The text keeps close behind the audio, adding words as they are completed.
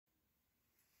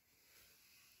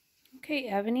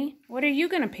Okay, Evonny, what are you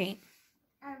going to paint?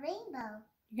 A rainbow.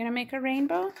 You're going to make a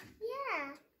rainbow?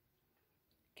 Yeah.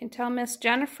 Can tell Miss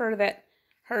Jennifer that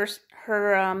her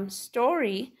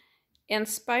story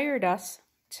inspired us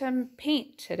to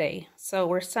paint today. So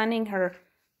we're sending her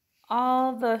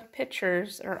all the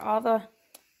pictures or all the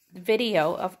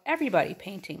video of everybody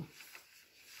painting.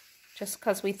 Just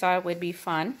because we thought it would be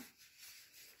fun.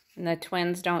 And the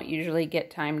twins don't usually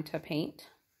get time to paint,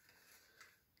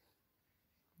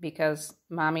 because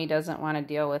Mommy doesn't want to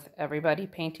deal with everybody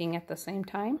painting at the same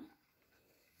time.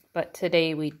 But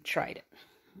today we tried it.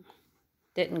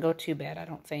 Didn't go too bad, I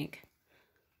don't think.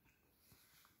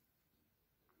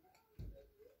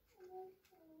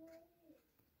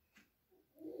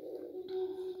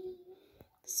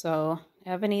 So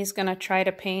Evonny's going to try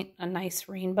to paint a nice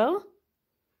rainbow.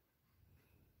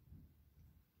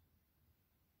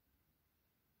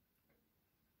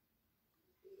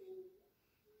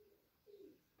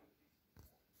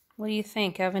 What do you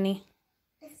think, Evonny?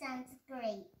 It sounds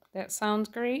great. That sounds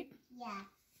great? Yeah.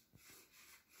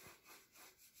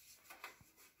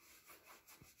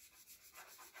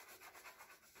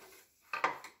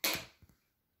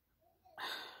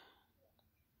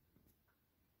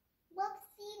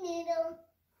 Whoopsie noodle.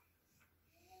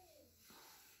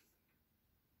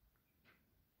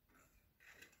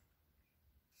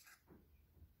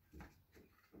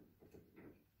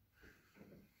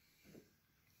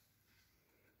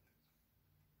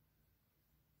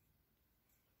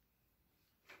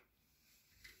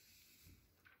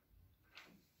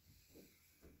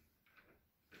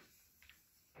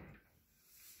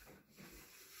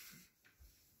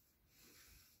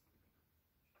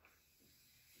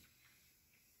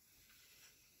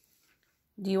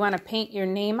 Do you want to paint your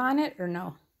name on it or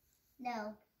no?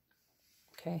 No.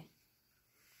 Okay.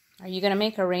 Are you going to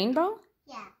make a rainbow?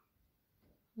 Yeah.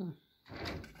 Hmm.